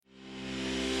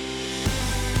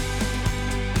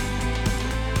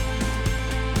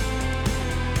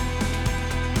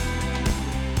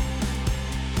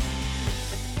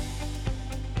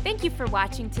Thank you for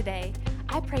watching today.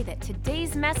 I pray that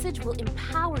today's message will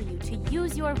empower you to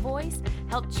use your voice,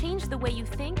 help change the way you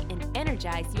think, and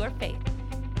energize your faith.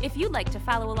 If you'd like to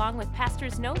follow along with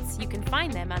Pastor's notes, you can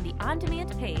find them on the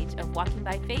on-demand page of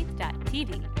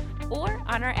walkingbyfaith.tv or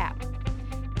on our app.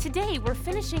 Today, we're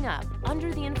finishing up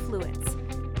Under the Influence.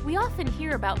 We often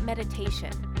hear about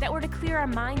meditation, that we're to clear our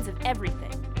minds of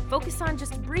everything, focus on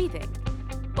just breathing.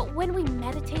 But when we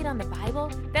meditate on the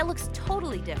Bible, that looks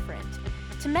totally different.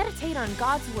 To meditate on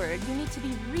God's Word, you need to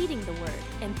be reading the Word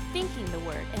and thinking the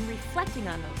Word and reflecting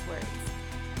on those words,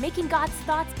 making God's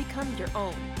thoughts become your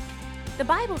own. The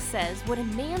Bible says, what a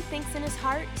man thinks in his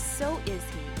heart, so is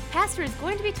he. Pastor is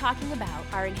going to be talking about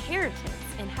our inheritance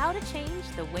and how to change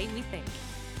the way we think.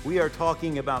 We are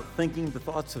talking about thinking the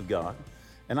thoughts of God.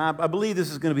 And I believe this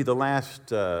is going to be the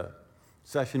last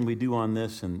session we do on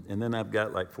this. And then I've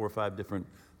got like 4 or 5 different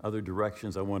other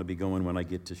directions I want to be going when I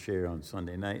get to share on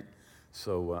Sunday night.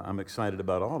 So I'm excited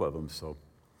about all of them. So,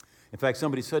 in fact,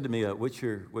 somebody said to me, "What's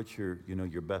your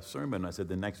your best sermon?" I said,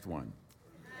 "The next one."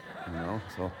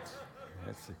 So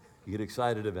you get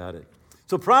excited about it.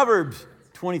 So Proverbs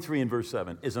 23 and verse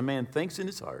 7: "As a man thinks in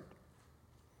his heart,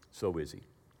 so is he."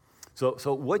 So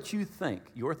what you think,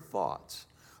 your thoughts,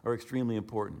 are extremely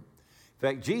important. In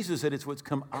fact, Jesus said it's what's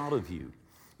come out of you.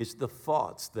 It's the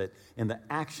thoughts and the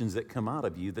actions that come out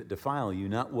of you that defile you,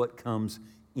 not what comes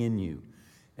in you.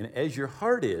 And as your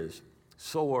heart is,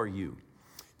 so are you.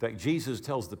 In fact, Jesus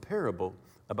tells the parable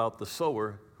about the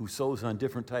sower who sows on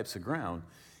different types of ground,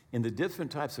 and the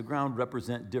different types of ground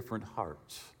represent different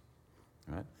hearts.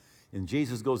 Right? And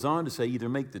Jesus goes on to say, either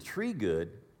make the tree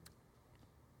good,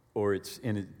 or it's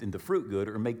in the fruit good,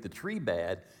 or make the tree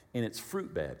bad and its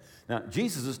fruit bad. Now,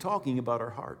 Jesus is talking about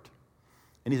our heart.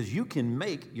 And he says, you can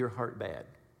make your heart bad,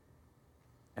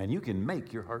 and you can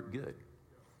make your heart good.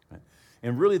 Right?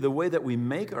 And really, the way that we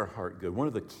make our heart good, one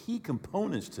of the key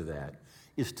components to that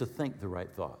is to think the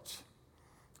right thoughts,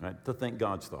 right? To think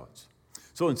God's thoughts.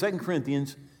 So in 2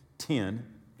 Corinthians 10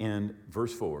 and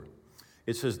verse 4,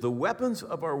 it says, the weapons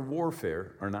of our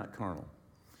warfare are not carnal.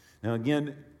 Now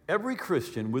again, every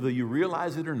Christian, whether you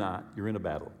realize it or not, you're in a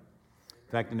battle.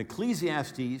 In fact, in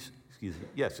Ecclesiastes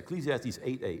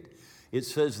 8:8, it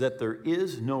says that there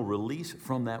is no release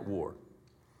from that war.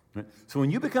 Right? So when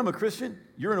you become a Christian,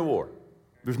 you're in a war.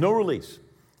 There's no release.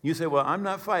 You say, well, I'm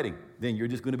not fighting. Then you're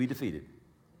just going to be defeated.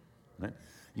 Right?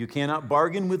 You cannot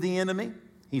bargain with the enemy.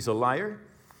 He's a liar.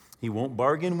 He won't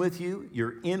bargain with you.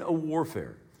 You're in a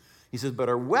warfare. He says, but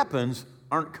our weapons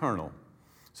aren't carnal.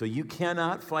 So you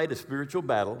cannot fight a spiritual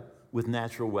battle with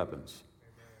natural weapons.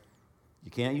 You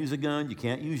can't use a gun. You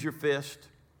can't use your fist.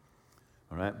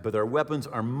 All right? But our weapons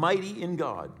are mighty in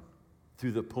God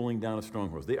through the pulling down of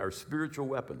strongholds. They are spiritual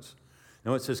weapons.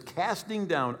 Now it says, casting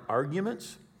down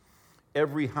arguments,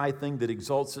 every high thing that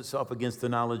exalts itself against the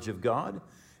knowledge of God,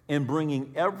 and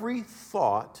bringing every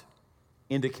thought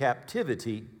into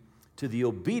captivity to the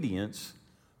obedience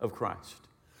of Christ.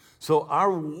 So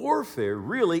our warfare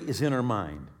really is in our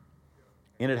mind,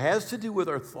 and it has to do with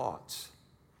our thoughts.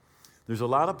 There's a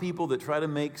lot of people that try to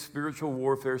make spiritual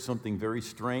warfare something very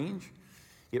strange.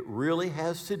 It really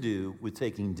has to do with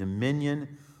taking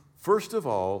dominion, first of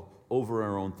all, over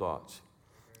our own thoughts.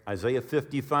 Isaiah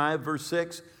 55, verse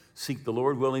 6, seek the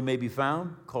Lord while he may be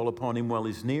found, call upon him while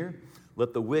he's near.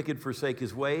 Let the wicked forsake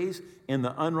his ways, and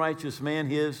the unrighteous man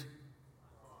his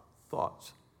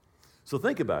thoughts. So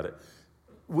think about it.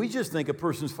 We just think a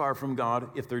person's far from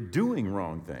God if they're doing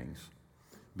wrong things.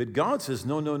 But God says,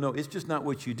 no, it's just not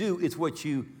what you do, it's what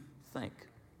you think.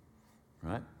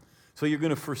 Right? So you're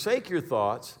going to forsake your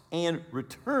thoughts and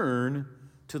return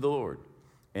to the Lord.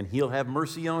 And he'll have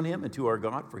mercy on him and to our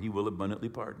God, for he will abundantly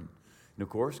pardon. And of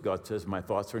course, God says, my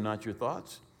thoughts are not your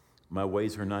thoughts. My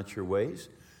ways are not your ways.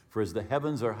 For as the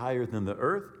heavens are higher than the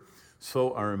earth,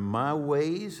 so are my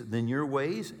ways than your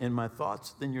ways, and my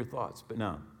thoughts than your thoughts. But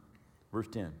now, verse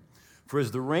 10. For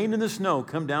as the rain and the snow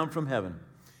come down from heaven,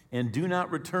 and do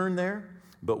not return there,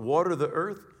 but water the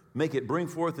earth, make it bring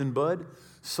forth and bud,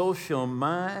 so shall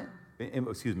that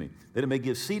it may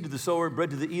give seed to the sower,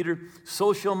 bread to the eater,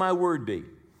 so shall my word be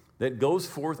that goes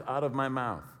forth out of my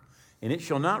mouth. And it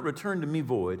shall not return to me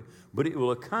void, but it will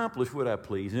accomplish what I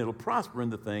please, and it'll prosper in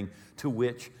the thing to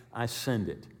which I send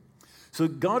it. So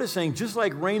God is saying, just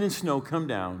like rain and snow come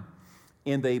down,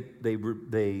 and they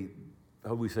how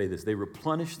do we say this? They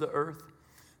replenish the earth.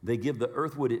 They give the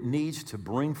earth what it needs to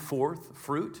bring forth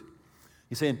fruit.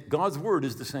 He's saying God's word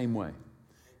is the same way.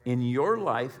 In your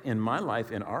life, in my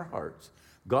life, in our hearts,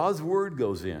 God's word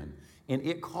goes in, and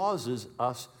it causes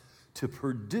us to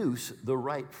produce the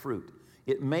right fruit.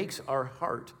 It makes our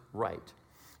heart right.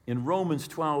 In Romans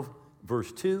 12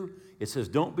 verse 2, it says,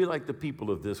 don't be like the people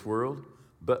of this world,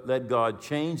 but let God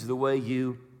change the way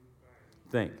you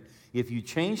think. If you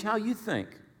change how you think,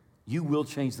 you will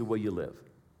change the way you live.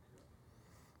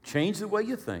 Change the way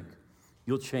you think,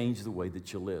 you'll change the way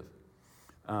that you live.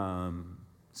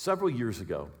 Several years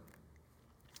ago,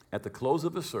 at the close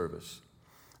of a service,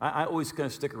 I always kind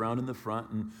of stick around in the front,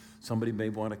 and somebody may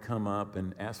want to come up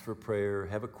and ask for prayer,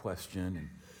 have a question.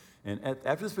 And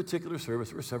after this particular service,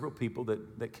 there were several people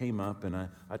that came up, and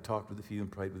I talked with a few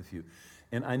and prayed with a few.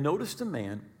 And I noticed a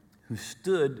man who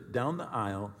stood down the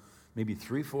aisle, maybe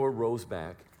 3-4 rows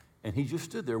back, and he just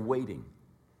stood there waiting.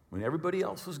 When everybody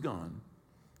else was gone,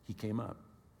 he came up.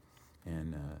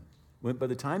 And by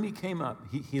the time he came up,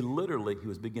 he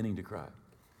was beginning to cry.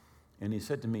 And he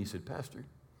said to me, he said, Pastor,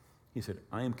 he said,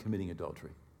 I am committing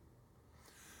adultery.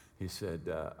 He said,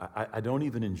 I don't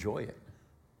even enjoy it.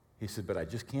 He said, but I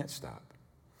just can't stop.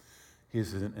 He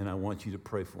said, and I want you to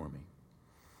pray for me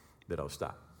that I'll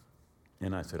stop.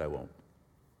 And I said, I won't.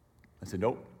 I said,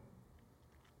 nope.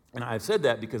 And I said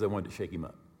that because I wanted to shake him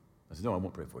up. I said, no, I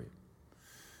won't pray for you.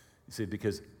 He said,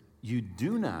 because you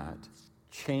do not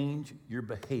change your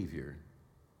behavior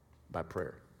by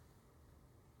prayer.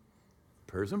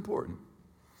 Prayer is important,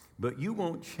 but you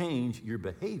won't change your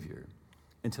behavior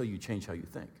until you change how you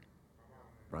think,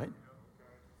 right?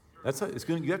 That's how it's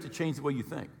going. You have to change the way you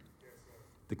think.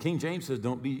 The King James says,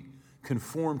 don't be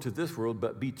conformed to this world,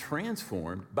 but be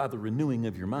transformed by the renewing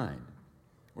of your mind,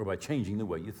 or by changing the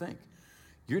way you think.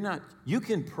 You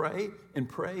can pray and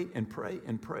pray and pray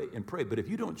and pray and pray, but if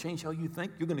you don't change how you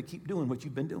think, you're going to keep doing what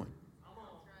you've been doing.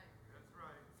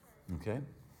 Okay?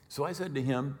 So I said to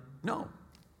him, no.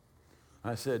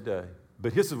 I said,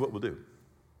 but this is what we'll do.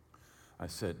 I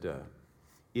said,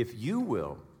 if you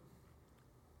will,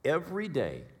 every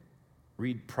day,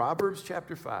 read Proverbs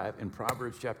chapter 5 and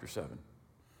Proverbs chapter 7.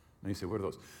 And you say, what are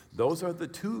those? Those are the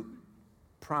two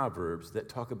Proverbs that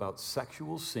talk about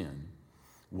sexual sin,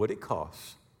 what it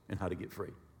costs, and how to get free.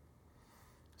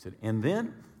 I said, and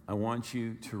then I want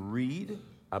you to read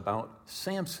about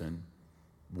Samson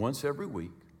once every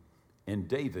week and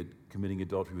David committing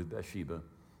adultery with Bathsheba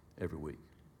every week.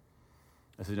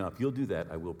 I said, now, if you'll do that,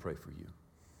 I will pray for you.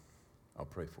 I'll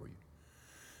pray for you.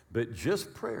 But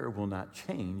just prayer will not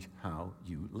change how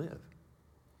you live.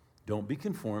 Don't be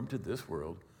conformed to this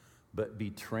world, but be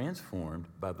transformed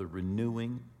by the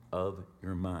renewing of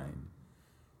your mind.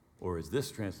 Or as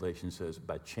this translation says,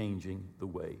 by changing the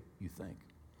way you think.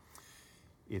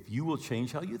 If you will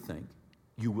change how you think,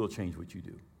 you will change what you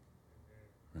do.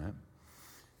 Right?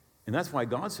 And that's why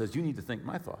God says you need to think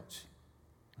my thoughts.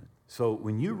 So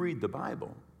when you read the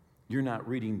Bible, you're not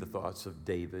reading the thoughts of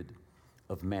David,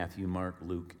 of Matthew, Mark,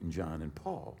 Luke, and John, and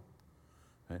Paul.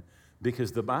 Right?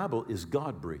 Because the Bible is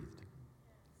God-breathed.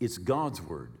 It's God's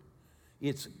word.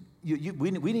 We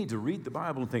need to read the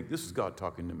Bible and think, this is God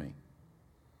talking to me.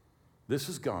 This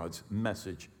is God's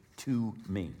message to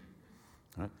me.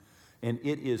 Right? And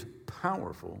it is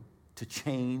powerful to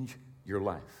change your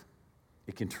life.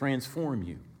 It can transform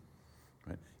you.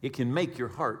 Right? It can make your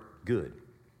heart good.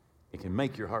 It can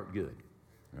make your heart good.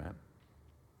 Right?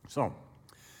 So,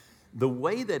 the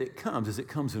way that it comes is it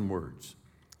comes in words.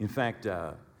 In fact,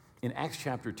 in Acts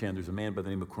chapter 10, there's a man by the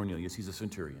name of Cornelius. He's a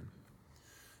centurion.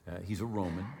 He's a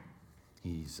Roman.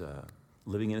 He's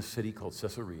living in a city called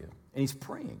Caesarea. And he's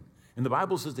praying. And the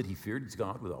Bible says that he feared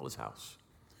God with all his house.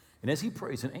 And as he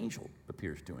prays, an angel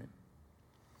appears to him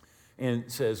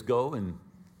and says, go and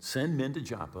send men to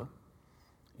Joppa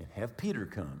and have Peter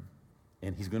come,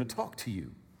 and he's going to talk to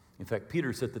you. In fact,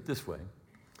 Peter said it this way,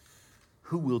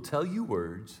 who will tell you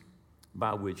words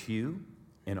by which you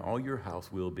and all your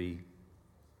house will be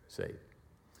saved.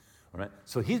 All right?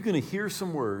 So he's going to hear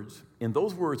some words, and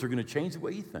those words are going to change the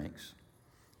way he thinks.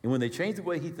 And when they change the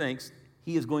way he thinks,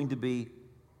 he is going to be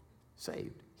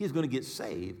saved. He is going to get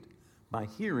saved by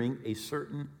hearing a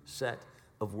certain set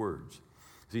of words.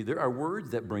 See, there are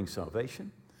words that bring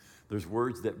salvation. There's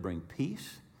words that bring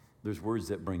peace. There's words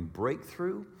that bring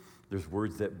breakthrough. There's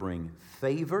words that bring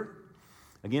favor.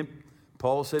 Again,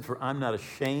 Paul said, for I'm not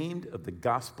ashamed of the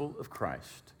gospel of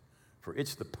Christ, for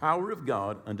it's the power of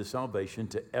God unto salvation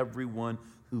to everyone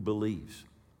who believes.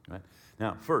 Right?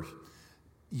 Now, first,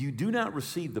 you do not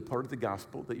receive the part of the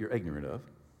gospel that you're ignorant of.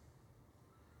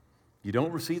 You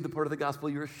don't receive the part of the gospel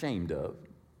you're ashamed of.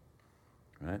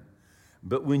 Right?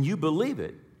 But when you believe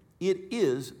it, it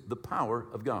is the power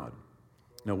of God.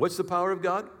 Now, what's the power of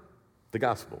God? The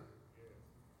gospel.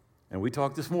 And we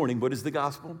talked this morning, what is the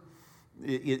gospel?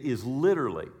 It is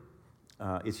literally,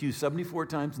 it's used 74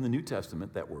 times in the New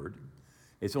Testament, that word.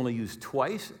 It's only used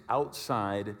twice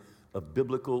outside of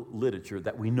biblical literature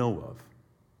that we know of.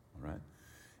 All right?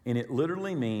 And it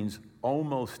literally means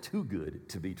almost too good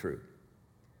to be true.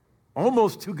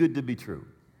 Almost too good to be true.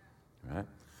 Right?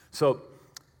 So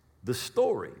the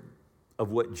story of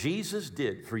what Jesus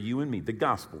did for you and me, the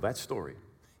gospel, that story,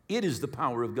 it is the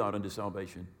power of God unto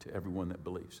salvation to everyone that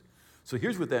believes. So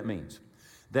here's what that means.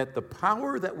 That the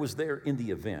power that was there in the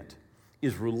event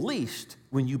is released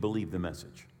when you believe the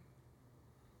message.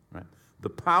 Right? The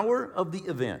power of the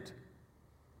event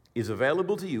is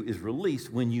available to you, is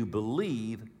released when you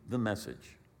believe the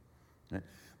message. Right?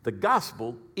 The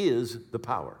gospel is the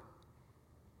power.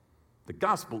 The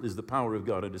gospel is the power of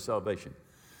God unto salvation.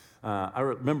 I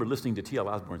remember listening to T.L.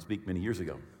 Osborne speak many years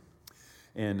ago.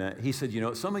 And he said, you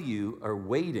know, some of you are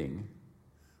waiting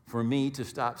for me to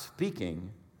stop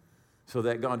speaking so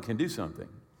that God can do something.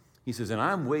 He says, and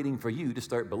I'm waiting for you to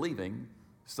start believing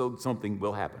so something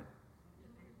will happen.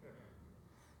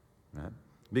 Right?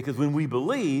 Because when we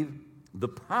believe, the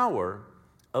power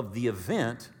of the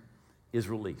event is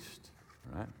released.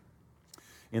 Right?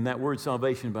 In that word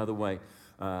salvation, by the way,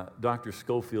 Dr.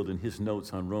 Schofield in his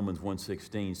notes on Romans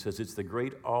 1:16 says it's the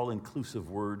great all-inclusive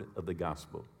word of the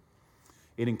gospel.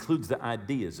 It includes the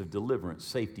ideas of deliverance,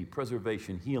 safety,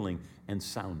 preservation, healing, and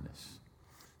soundness.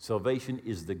 Salvation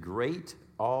is the great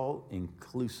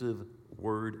all-inclusive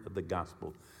word of the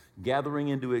gospel, gathering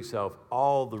into itself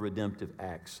all the redemptive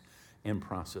acts and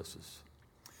processes.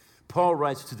 Paul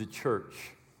writes to the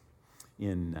church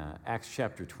in Acts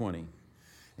chapter 20,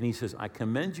 and he says, I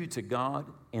commend you to God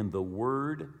and the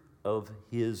word of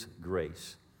his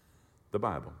grace, the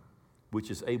Bible,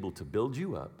 which is able to build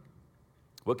you up.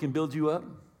 What can build you up?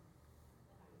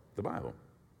 The Bible.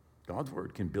 God's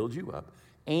word can build you up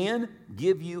and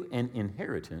give you an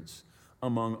inheritance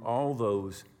among all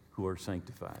those who are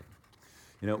sanctified.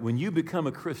 You know, when you become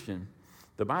a Christian,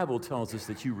 the Bible tells us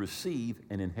that you receive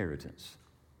an inheritance.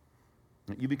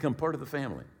 You become part of the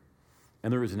family,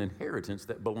 and there is an inheritance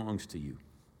that belongs to you.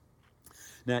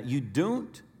 Now, you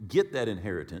don't get that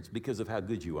inheritance because of how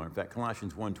good you are. In fact,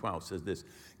 Colossians 1:12 says this,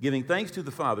 giving thanks to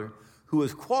the Father who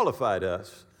has qualified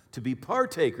us to be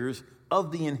partakers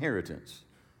of the inheritance.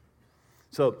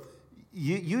 So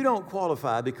you don't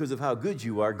qualify because of how good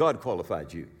you are. God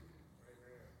qualified you.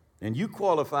 And you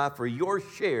qualify for your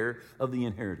share of the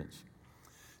inheritance.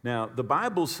 Now, the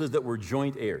Bible says that we're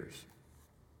joint heirs.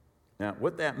 Now,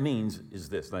 what that means is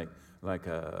this.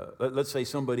 Let's say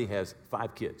somebody has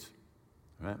 5 kids,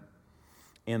 right?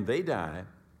 And they die.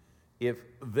 If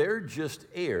they're just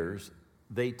heirs,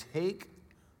 they take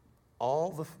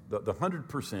all the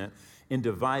 100% and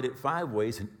divide it 5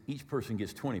 ways, and each person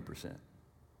gets 20%.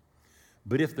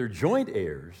 But if they're joint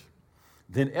heirs,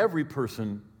 then every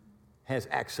person has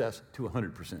access to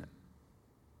 100%.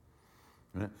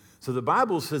 Right? So the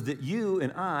Bible says that you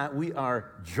and I, we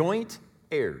are joint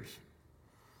heirs.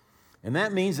 And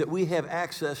that means that we have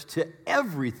access to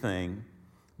everything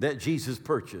that Jesus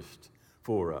purchased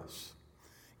for us.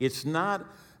 It's not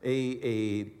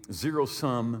a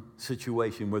zero-sum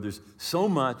situation where there's so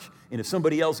much, and if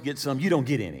somebody else gets some, you don't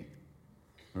get any.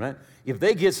 Right? If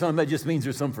they get some, that just means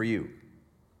there's some for you.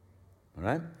 All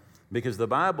right? Because the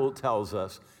Bible tells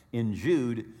us in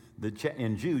Jude, the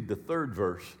 3rd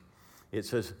verse, it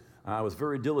says, I was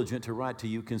very diligent to write to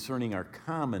you concerning our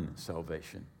common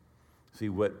salvation. See,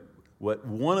 what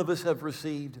one of us have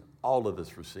received, all of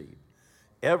us receive.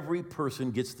 Every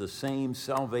person gets the same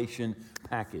salvation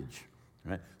package.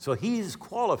 Right? So he's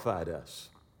qualified us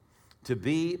to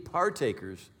be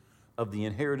partakers of the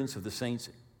inheritance of the saints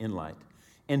in light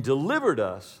and delivered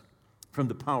us from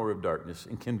the power of darkness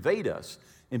and conveyed us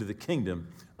into the kingdom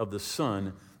of the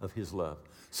Son of his love.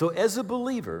 So as a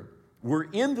believer, we're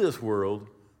in this world,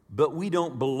 but we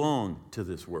don't belong to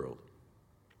this world.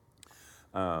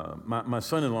 My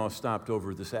son-in-law stopped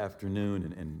over this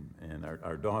afternoon and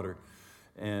our daughter,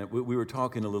 and we were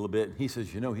talking a little bit. He says,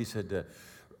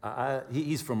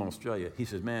 he's from Australia. He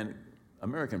says, man,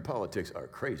 American politics are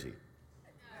crazy.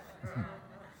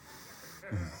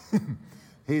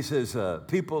 He says,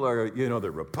 people are,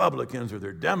 they're Republicans or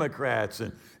they're Democrats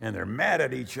and they're mad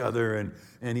at each other.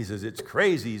 And he says, it's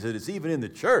crazy. He said, it's even in the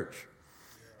church.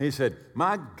 He said,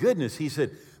 my goodness. He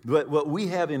said, but what we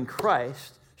have in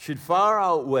Christ should far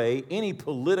outweigh any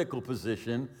political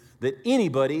position that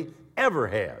anybody ever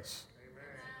has.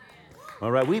 Amen.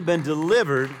 All right, we've been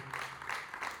delivered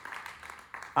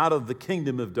out of the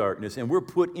kingdom of darkness, and we're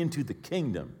put into the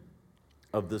kingdom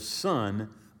of the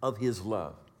Son of his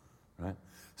love. Right?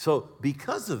 So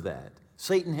because of that,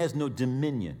 Satan has no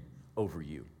dominion over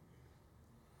you,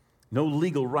 no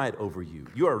legal right over you.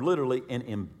 You are literally an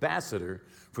ambassador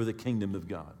for the kingdom of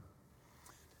God.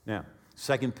 Now,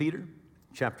 2 Peter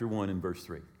chapter 1 and verse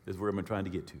 3 is where I'm trying to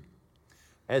get to.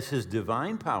 as his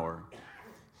divine power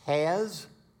has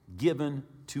given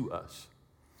to us.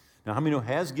 Now, how many know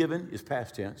has given is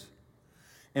past tense?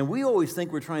 And we always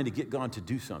think we're trying to get God to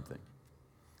do something.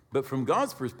 But from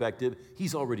God's perspective,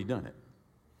 he's already done it.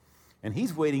 And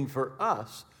he's waiting for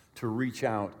us to reach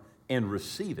out and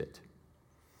receive it.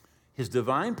 His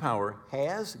divine power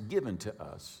has given to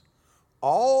us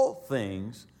all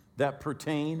things that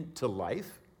pertain to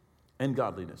life and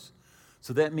godliness.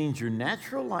 So that means your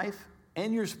natural life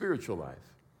and your spiritual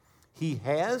life. He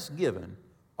has given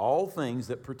all things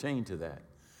that pertain to that.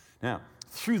 Now,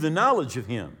 through the knowledge of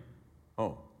him.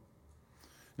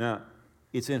 Now,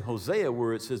 it's in Hosea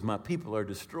where it says, my people are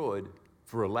destroyed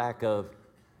for a lack of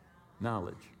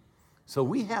knowledge. So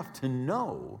we have to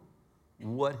know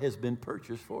what has been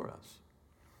purchased for us.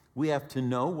 We have to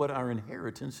know what our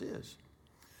inheritance is.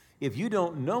 If you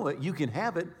don't know it, you can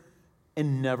have it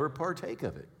and never partake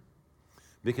of it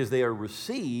because they are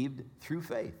received through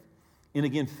faith. And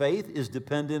again, faith is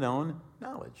dependent on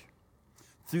knowledge.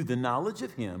 Through the knowledge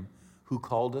of him who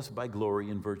called us by glory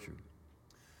and virtue,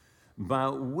 by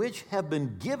which have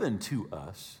been given to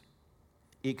us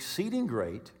exceeding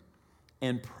great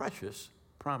and precious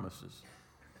promises.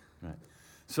 Right?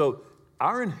 So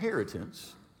our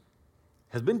inheritance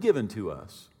has been given to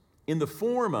us in the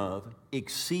form of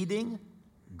exceeding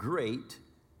great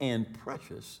and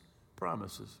precious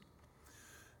promises.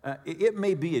 It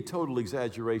may be a total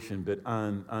exaggeration, but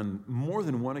on more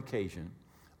than one occasion,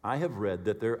 I have read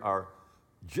that there are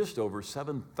just over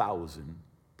 7,000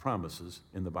 promises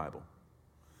in the Bible.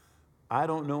 I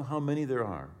don't know how many there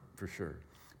are for sure,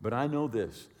 but I know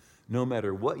this. No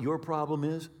matter what your problem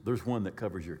is, there's one that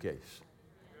covers your case.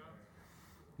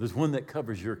 There's one that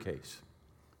covers your case.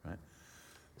 Right?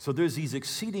 So there's these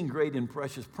exceeding great and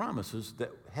precious promises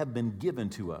that have been given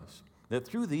to us, that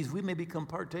through these we may become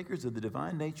partakers of the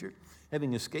divine nature,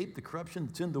 having escaped the corruption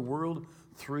that's in the world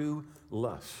through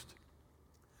lust.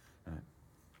 Right?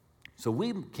 So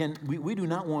we do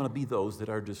not want to be those that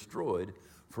are destroyed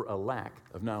for a lack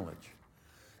of knowledge.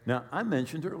 Now, I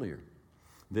mentioned earlier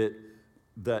that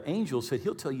the angel said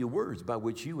he'll tell you words by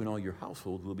which you and all your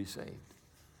household will be saved.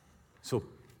 So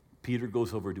Peter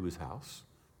goes over to his house.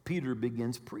 Peter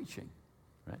begins preaching,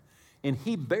 right? And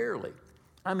he barely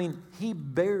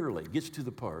gets to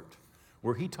the part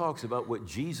where he talks about what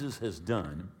Jesus has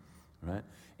done, right?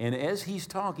 And as he's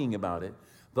talking about it,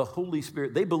 the Holy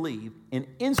Spirit, they believe, and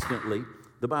instantly,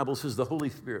 the Bible says the Holy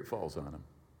Spirit falls on them.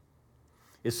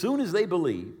 As soon as they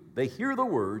believe, they hear the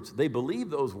words, they believe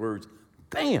those words,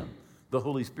 bam, the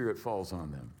Holy Spirit falls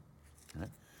on them. Right?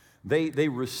 They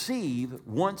receive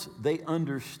once they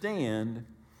understand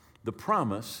the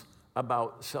promise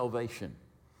about salvation.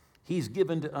 He's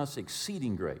given to us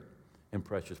exceeding great and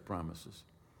precious promises.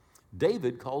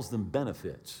 David calls them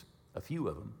benefits, a few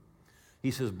of them.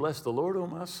 He says, bless the Lord, O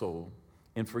my soul,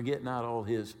 and forget not all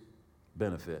his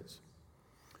benefits.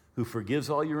 Who forgives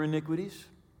all your iniquities?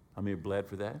 How many are glad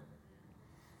for that?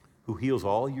 Who heals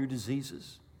all your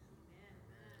diseases?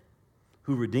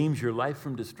 Who redeems your life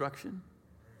from destruction?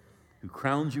 Who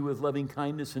crowns you with loving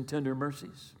kindness and tender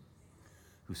mercies?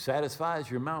 Who satisfies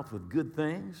your mouth with good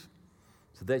things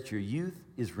so that your youth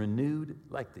is renewed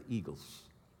like the eagles?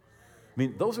 I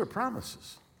mean, those are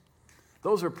promises.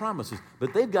 Those are promises,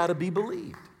 but they've got to be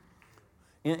believed.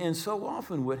 And so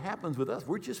often what happens with us,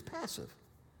 we're just passive.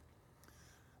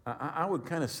 I would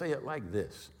kind of say it like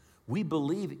this. We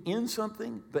believe in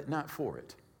something, but not for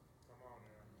it.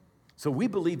 So we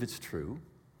believe it's true,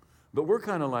 but we're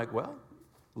kind of like, well,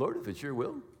 Lord, if it's your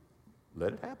will,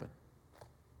 let it happen.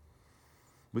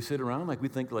 We sit around like we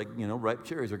think like, ripe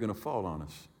cherries are going to fall on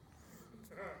us.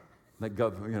 Like,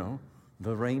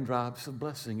 the raindrops of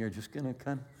blessing are just going to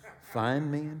kind of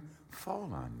find me and fall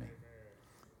on me.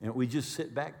 And we just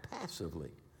sit back passively.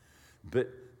 But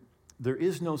there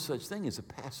is no such thing as a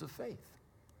passive faith.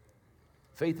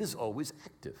 Faith is always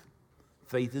active.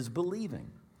 Faith is believing.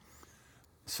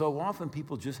 So often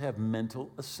people just have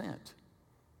mental assent.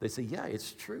 They say, yeah,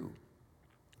 it's true.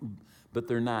 But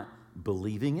they're not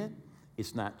believing it.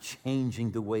 It's not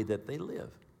changing the way that they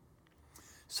live.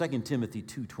 2 Timothy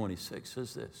 2:26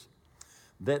 says this,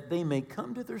 that they may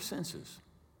come to their senses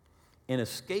and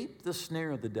escape the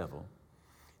snare of the devil,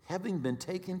 having been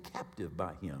taken captive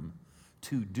by him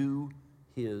to do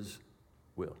his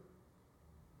will.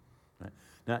 Right?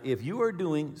 Now, if you are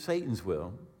doing Satan's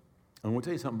will, I'm going to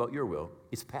tell you something about your will,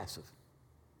 it's passive.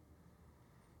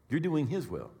 You're doing his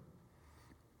will.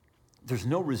 There's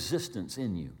no resistance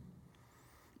in you.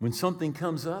 When something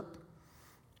comes up,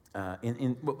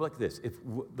 like this, if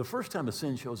the first time a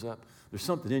sin shows up, there's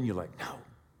something in you like, no.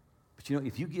 But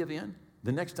if you give in,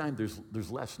 the next time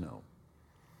there's less no.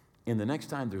 And the next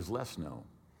time there's less no.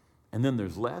 And then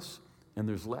there's less, and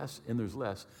there's less, and there's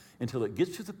less, until it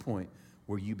gets to the point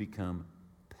where you become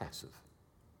passive.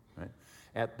 Right?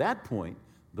 At that point,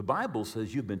 the Bible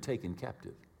says you've been taken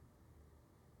captive.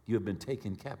 You have been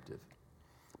taken captive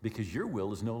because your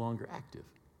will is no longer active.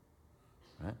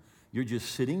 Right? You're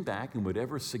just sitting back, and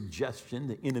whatever suggestion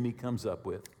the enemy comes up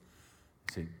with,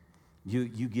 see, you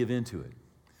give into it.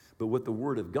 But what the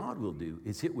Word of God will do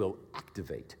is it will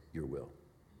activate your will.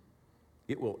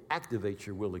 It will activate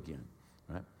your will again,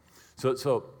 right?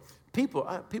 So people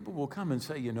will come and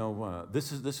say,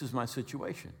 this is my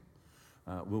situation.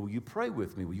 Will you pray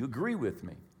with me? Will you agree with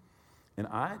me? And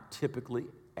I typically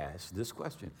ask this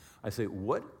question. I say,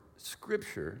 what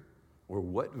scripture or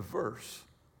what verse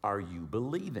are you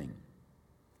believing?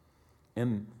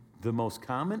 And the most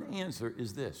common answer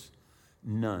is this: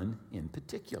 none in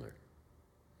particular.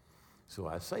 So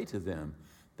I say to them,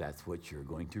 that's what you're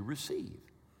going to receive.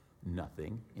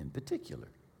 Nothing in particular.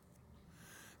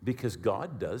 Because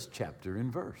God does chapter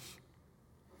and verse.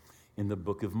 In the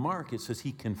book of Mark, it says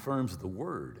he confirms the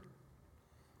word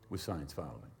with signs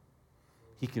following.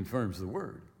 He confirms the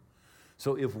word.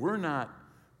 So if we're not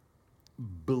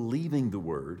believing the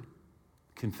word,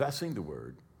 confessing the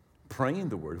word, praying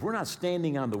the word, if we're not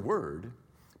standing on the word,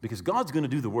 because God's going to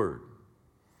do the word.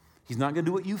 He's not going to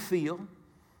do what you feel.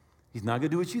 He's not going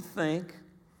to do what you think.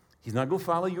 He's not going to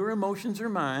follow your emotions or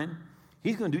mine.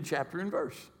 He's going to do chapter and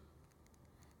verse.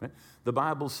 Right? The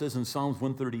Bible says in Psalms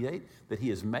 138 that he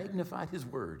has magnified his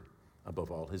word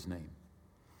above all his name.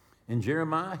 In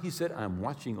Jeremiah, he said, I'm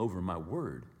watching over my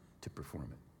word to perform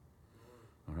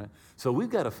it. All right? So we've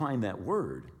got to find that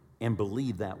word and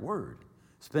believe that word.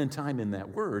 Spend time in that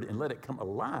word and let it come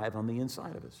alive on the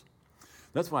inside of us.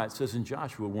 That's why it says in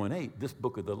Joshua 1:8, this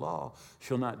book of the law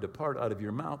shall not depart out of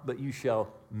your mouth, but you shall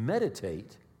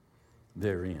meditate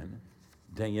therein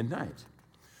day and night.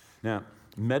 Now,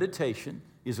 meditation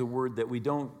is a word that we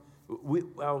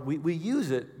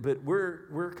use it, but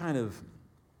we're kind of,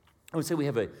 I would say we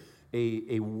have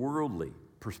a worldly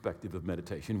perspective of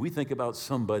meditation. We think about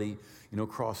somebody,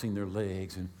 crossing their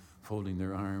legs and folding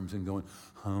their arms and going,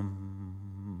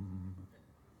 hum.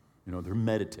 They're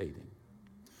meditating.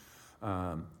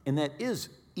 And that is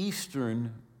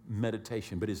Eastern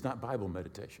meditation, but it's not Bible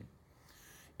meditation.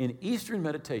 In Eastern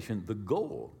meditation, the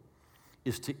goal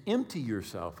is to empty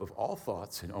yourself of all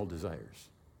thoughts and all desires.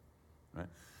 Right?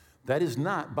 That is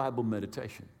not Bible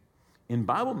meditation. In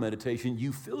Bible meditation,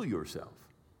 you fill yourself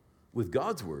with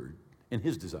God's word and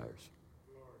his desires.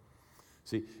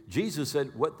 See, Jesus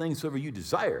said, what things soever you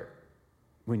desire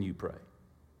when you pray.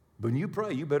 When you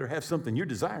pray, you better have something you're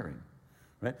desiring.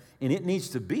 Right? And it needs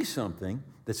to be something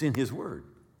that's in his word.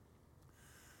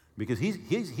 Because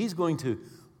he's going to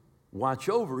watch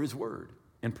over his word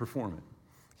and perform it.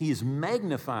 He has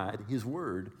magnified his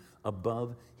word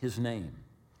above his name.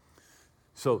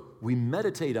 So we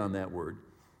meditate on that word.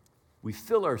 We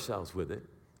fill ourselves with it.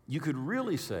 You could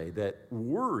really say that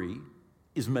worry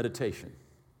is meditation.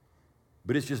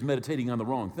 But it's just meditating on the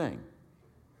wrong thing.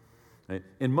 Right?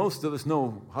 And most of us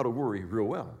know how to worry real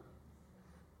well.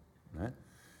 Right?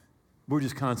 We're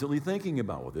just constantly thinking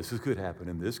about, well, this could happen,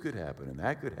 and this could happen, and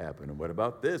that could happen, and what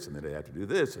about this, and then they have to do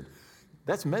this. And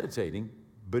that's meditating,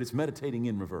 but it's meditating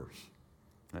in reverse.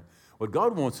 Right? What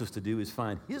God wants us to do is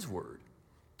find his word,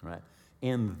 right?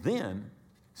 And then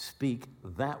speak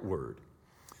that word.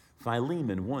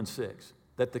 Philemon 1:6,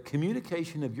 that the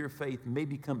communication of your faith may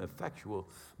become effectual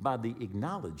by the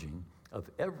acknowledging of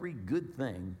every good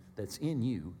thing that's in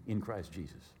you in Christ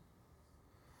Jesus.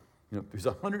 There's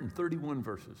 131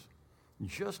 verses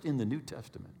just in the New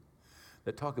Testament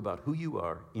that talk about who you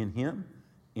are in him,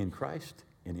 in Christ,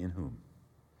 and in whom.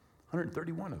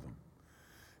 131 of them.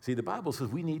 See, the Bible says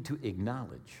we need to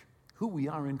acknowledge who we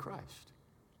are in Christ.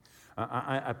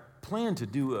 I plan to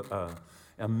do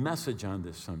a message on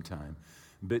this sometime,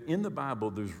 but in the Bible,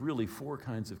 there's really 4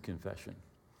 kinds of confession.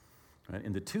 Right?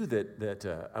 And the 2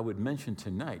 that I would mention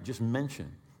tonight, just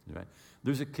mention, right?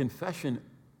 There's a confession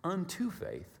unto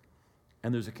faith,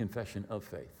 and there's a confession of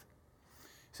faith.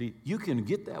 See, you can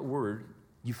get that word,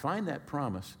 you find that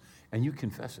promise, and you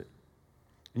confess it.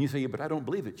 And you say, yeah, but I don't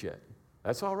believe it yet.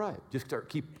 That's all right. Just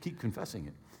keep confessing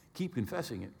it. Keep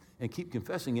confessing it, and keep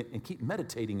confessing it, and keep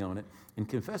meditating on it, and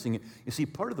confessing it. You see,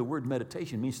 part of the word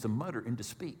meditation means to mutter and to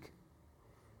speak.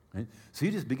 Right? So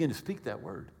you just begin to speak that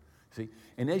word. See,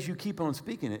 and as you keep on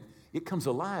speaking it, it comes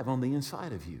alive on the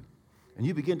inside of you. And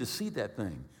you begin to see that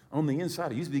thing on the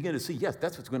inside of you. You begin to see, yes,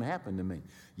 that's what's going to happen to me.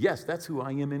 Yes, that's who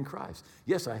I am in Christ.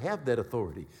 Yes, I have that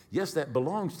authority. Yes, that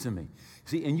belongs to me.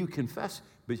 See, and you confess,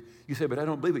 but you say, but I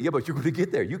don't believe it. Yeah, but you're going to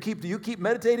get there. You keep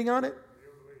meditating on it.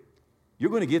 You're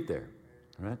going to get there,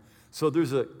 all right? So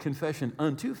there's a confession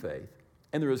unto faith,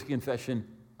 and there is a confession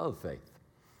of faith.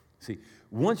 See,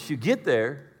 once you get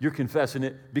there, you're confessing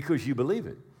it because you believe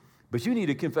it. But you need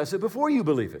to confess it before you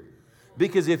believe it.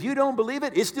 Because if you don't believe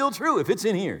it, it's still true if it's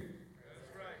in here.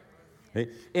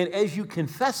 Okay? And as you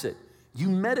confess it, you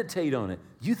meditate on it,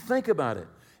 you think about it,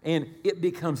 and it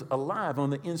becomes alive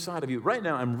on the inside of you. Right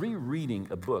now, I'm rereading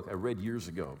a book I read years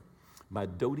ago by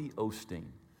Dodie Osteen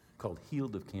called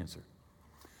Healed of Cancer.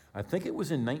 I think it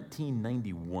was in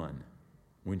 1991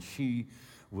 when she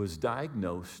was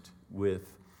diagnosed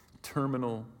with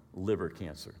terminal liver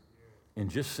cancer and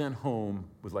just sent home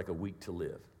with like a week to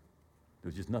live. There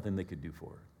was just nothing they could do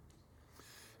for her.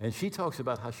 And she talks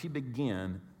about how she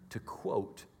began to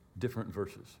quote different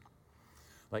verses,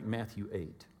 like Matthew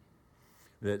 8,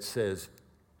 that says,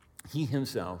 He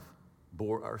himself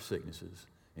bore our sicknesses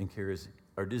and carries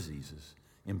our diseases,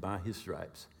 and by his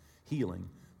stripes, healing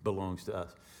belongs to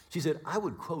us. She said, I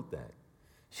would quote that.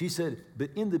 She said, but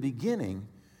in the beginning,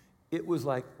 it was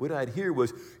like, what I'd hear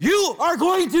was, you are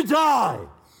going to die.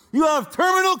 You have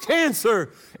terminal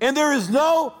cancer, and there is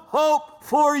no hope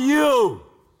for you.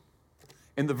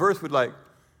 And the verse would like,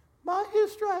 by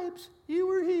his stripes, you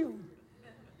were healed.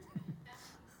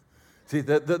 See,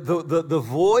 the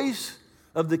voice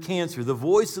of the cancer, the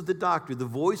voice of the doctor, the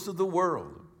voice of the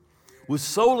world was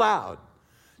so loud.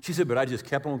 She said, but I just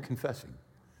kept on confessing.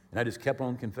 And I just kept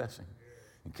on confessing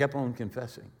and kept on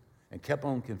confessing and kept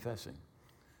on confessing.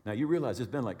 Now, you realize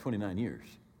it's been like 29 years.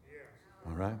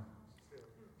 All right?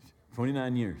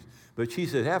 29 years. But she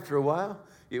said after a while,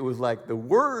 it was like the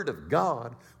word of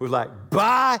God was like,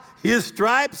 by his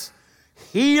stripes,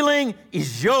 healing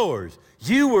is yours.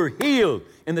 You were healed.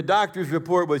 And the doctor's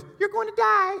report was, you're going to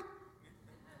die.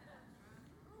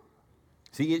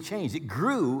 See, it changed. It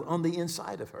grew on the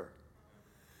inside of her.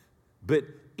 But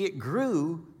it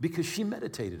grew because she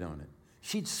meditated on it.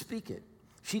 She'd speak it.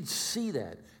 She'd see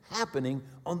that happening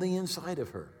on the inside of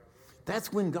her.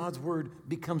 That's when God's word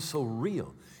becomes so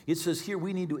real. It says here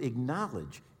we need to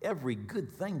acknowledge every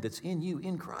good thing that's in you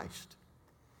in Christ.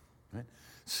 Right?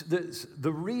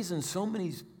 The reason so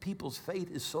many people's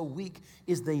faith is so weak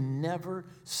is they never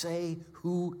say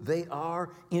who they are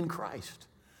in Christ.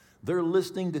 They're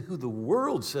listening to who the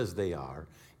world says they are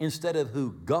instead of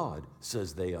who God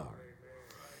says they are.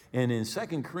 And in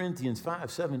 2 Corinthians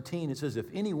 5:17, it says, if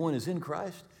anyone is in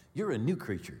Christ, you're a new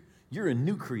creature. You're a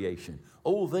new creation.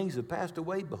 Old things have passed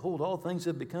away. Behold, all things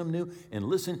have become new. And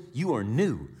listen, you are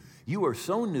new. You are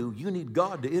so new, you need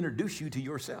God to introduce you to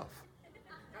yourself.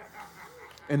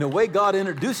 And the way God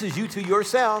introduces you to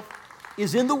yourself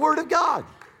is in the Word of God.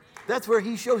 That's where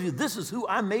he shows you, this is who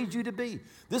I made you to be.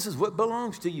 This is what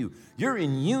belongs to you. You're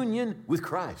in union with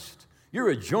Christ. You're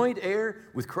a joint heir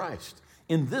with Christ.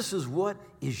 And this is what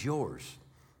is yours.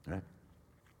 Right?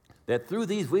 That through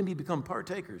these we may become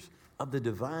partakers of the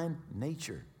divine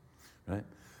nature. Right?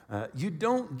 You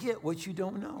don't get what you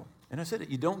don't know. And I said it,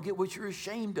 you don't get what you're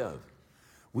ashamed of.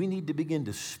 We need to begin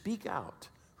to speak out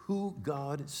who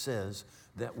God says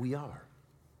that we are.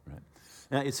 Right?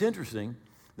 Now, it's interesting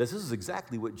that this is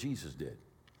exactly what Jesus did.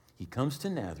 He comes to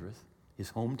Nazareth,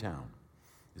 his hometown.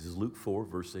 This is Luke 4,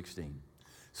 verse 16.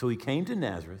 So he came to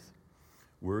Nazareth,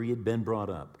 where he had been brought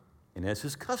up. And as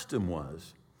his custom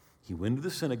was, he went to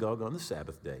the synagogue on the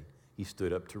Sabbath day. He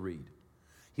stood up to read.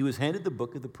 He was handed the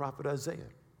book of the prophet Isaiah.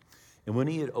 And when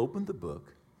he had opened the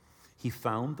book, he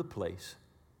found the place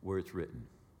where it's written.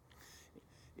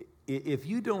 If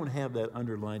you don't have that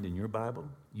underlined in your Bible,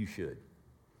 you should.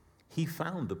 He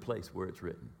found the place where it's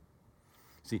written.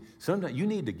 See, sometimes you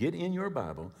need to get in your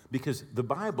Bible because the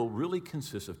Bible really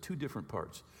consists of two different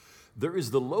parts. There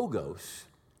is the Logos,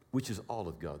 which is all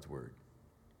of God's Word,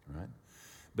 right?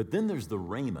 But then there's the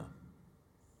Rhema,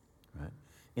 right?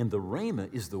 And the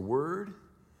Rhema is the Word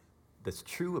that's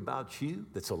true about you,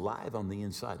 that's alive on the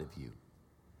inside of you,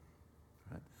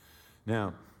 right?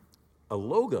 Now, a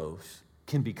Logos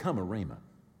can become a Rhema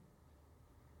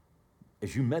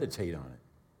as you meditate on it.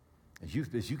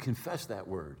 As you confess that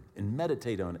word and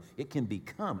meditate on it, it can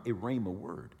become a Rhema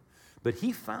word. But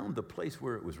he found the place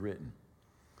where it was written.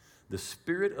 The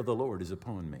Spirit of the Lord is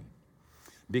upon me,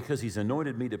 because he's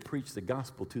anointed me to preach the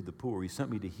gospel to the poor. He sent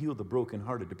me to heal the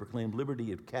brokenhearted, to proclaim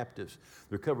liberty of captives,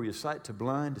 the recovery of sight to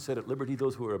blind, to set at liberty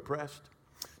those who are oppressed,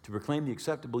 to proclaim the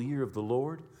acceptable year of the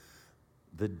Lord,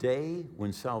 the day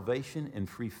when salvation and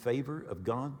free favor of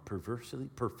God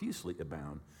profusely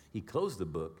abound. He closed the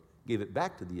book, gave it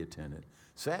back to the attendant,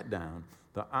 sat down.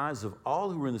 The eyes of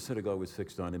all who were in the synagogue was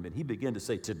fixed on him, and he began to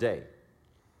say, today,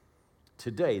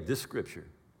 this scripture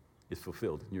is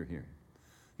fulfilled in your hearing.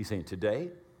 He's saying, today,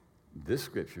 this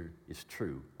scripture is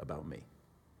true about me.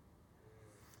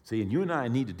 See, and you and I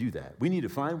need to do that. We need to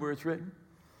find where it's written,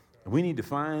 and we need to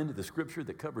find the scripture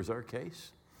that covers our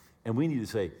case, and we need to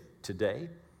say, today,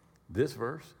 this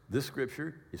verse, this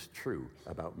scripture is true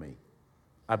about me.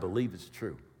 I believe it's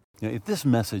true. Now, if this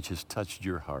message has touched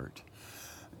your heart,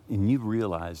 and you've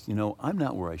realized, I'm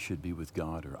not where I should be with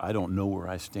God, or I don't know where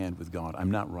I stand with God,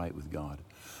 I'm not right with God,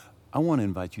 I want to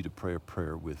invite you to pray a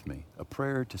prayer with me, a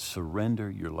prayer to surrender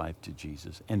your life to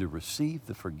Jesus and to receive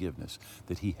the forgiveness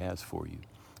that he has for you.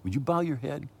 Would you bow your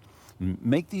head?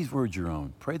 Make these words your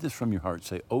own. Pray this from your heart.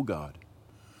 Say, oh God,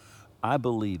 I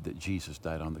believe that Jesus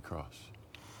died on the cross.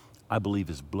 I believe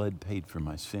his blood paid for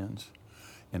my sins,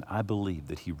 and I believe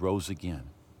that he rose again.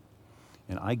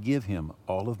 And I give him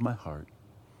all of my heart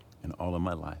and all of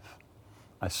my life.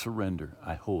 I surrender.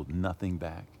 I hold nothing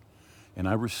back. And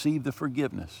I receive the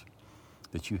forgiveness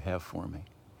that you have for me.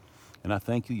 And I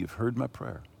thank you, you've heard my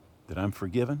prayer, that I'm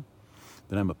forgiven,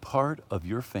 that I'm a part of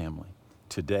your family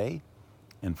today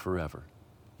and forever.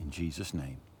 In Jesus'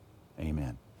 name,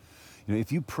 amen.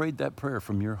 If you prayed that prayer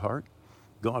from your heart,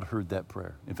 God heard that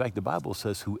prayer. In fact, the Bible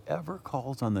says whoever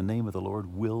calls on the name of the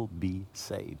Lord will be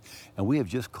saved. And we have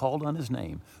just called on his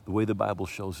name the way the Bible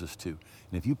shows us to.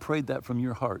 And if you prayed that from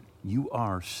your heart, you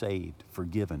are saved,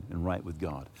 forgiven, and right with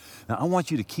God. Now, I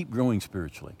want you to keep growing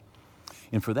spiritually.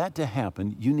 And for that to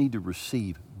happen, you need to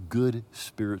receive good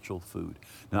spiritual food.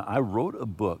 Now, I wrote a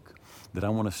book that I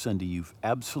want to send to you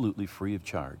absolutely free of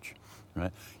charge.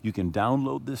 Right? You can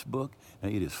download this book,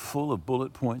 and it is full of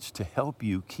bullet points to help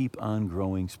you keep on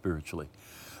growing spiritually.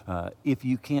 If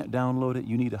you can't download it,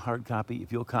 you need a hard copy.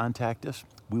 If you'll contact us,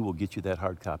 we will get you that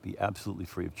hard copy absolutely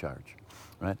free of charge.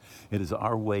 Right? It is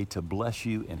our way to bless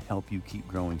you and help you keep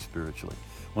growing spiritually.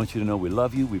 I want you to know we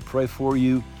love you, we pray for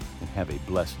you, and have a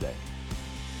blessed day.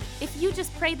 If you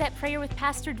just prayed that prayer with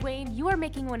Pastor Dwayne, you are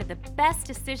making one of the best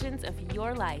decisions of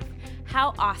your life.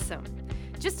 How awesome!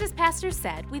 Just as Pastor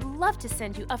said, we'd love to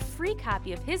send you a free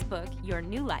copy of his book, Your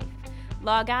New Life.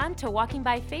 Log on to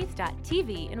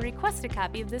walkingbyfaith.tv and request a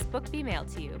copy of this book be mailed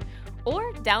to you,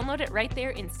 or download it right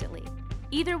there instantly.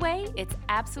 Either way, it's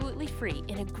absolutely free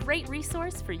and a great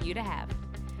resource for you to have.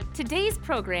 Today's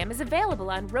program is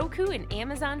available on Roku and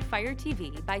Amazon Fire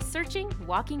TV by searching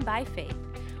Walking by Faith.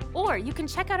 Or you can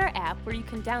check out our app where you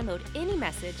can download any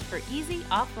message for easy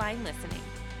offline listening.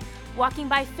 Walking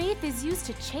by Faith is used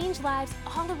to change lives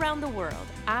all around the world,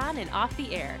 on and off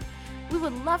the air. We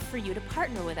would love for you to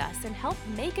partner with us and help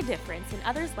make a difference in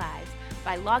others' lives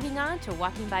by logging on to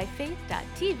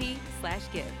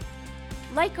walkingbyfaith.tv/give.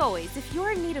 Like always, if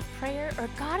you're in need of prayer or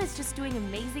God is just doing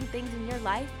amazing things in your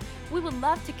life, we would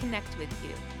love to connect with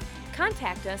you.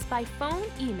 Contact us by phone,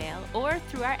 email, or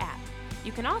through our app.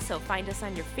 You can also find us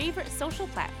on your favorite social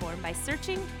platform by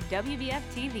searching WBF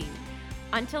TV.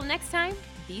 Until next time,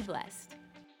 be blessed.